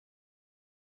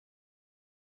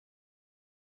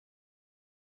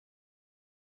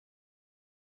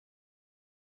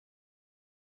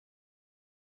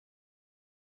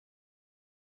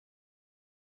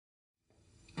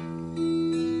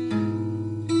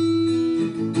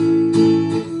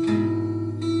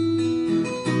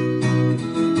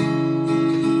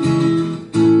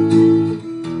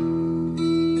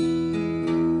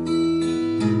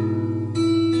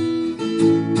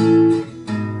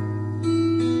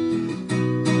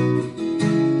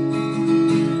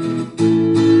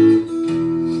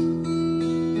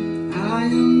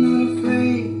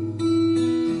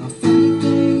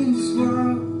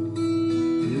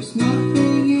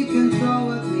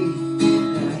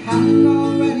hadn't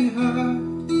already heard.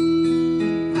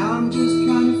 I'm just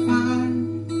trying to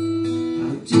find a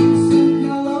decent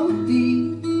melody,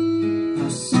 a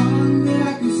song that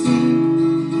I can sing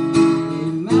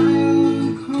in my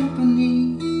own company.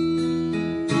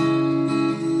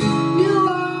 You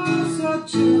are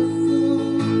such a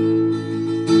fool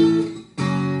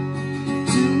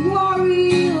to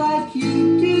worry like you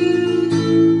do.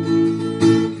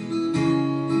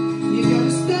 You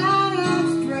gotta stand up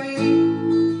straight,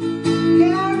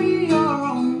 carry your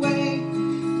own weight.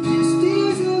 This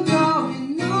isn't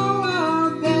going nowhere,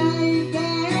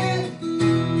 baby.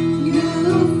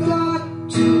 You've got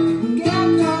to get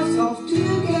yourself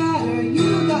together. You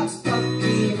got stuck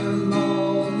in a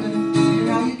moment,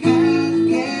 now you can't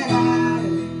get out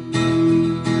of it.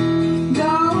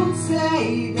 Don't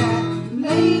say that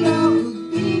later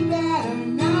would be better.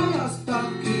 Now you're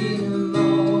stuck in a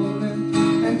moment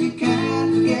and you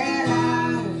can't get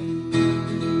out of it.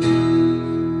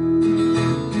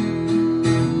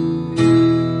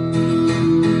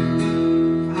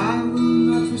 I will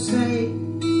not forsake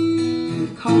the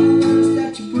colors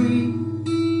that you bring.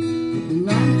 The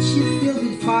night you filled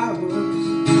with fireworks,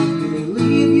 they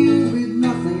leave you with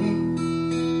nothing.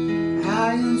 I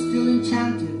am still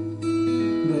enchanted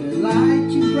by the light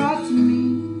you brought to me.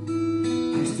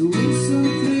 I still listen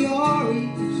through your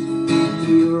ears,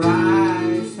 through your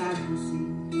eyes I can see.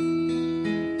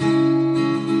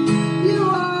 You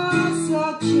are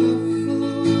such a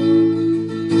fool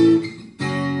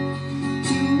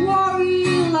to worry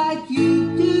like you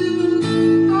do.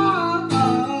 Oh,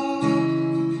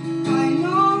 I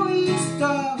know it's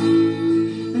tough,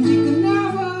 and you can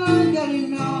never get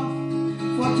enough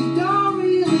of what you don't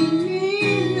really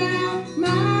need now.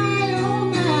 My oh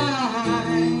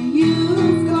my,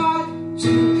 you've got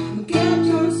to get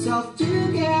yourself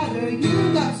together.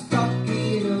 You got stuck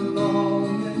in a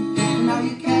moment, now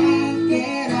you can't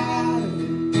get out of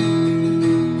it.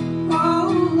 Oh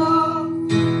love,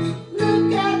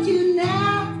 look at you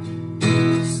now,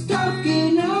 stuck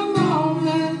in a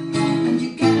moment, and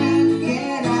you can't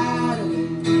get out of it.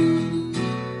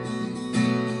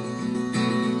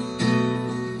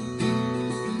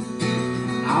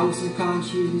 I was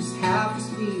unconscious, half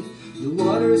asleep. The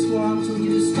water is warm till you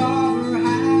discover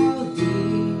how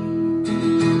deep.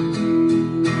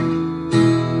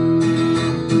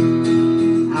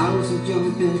 I wasn't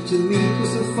jumping to meet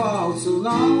was a fall so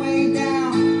long way down.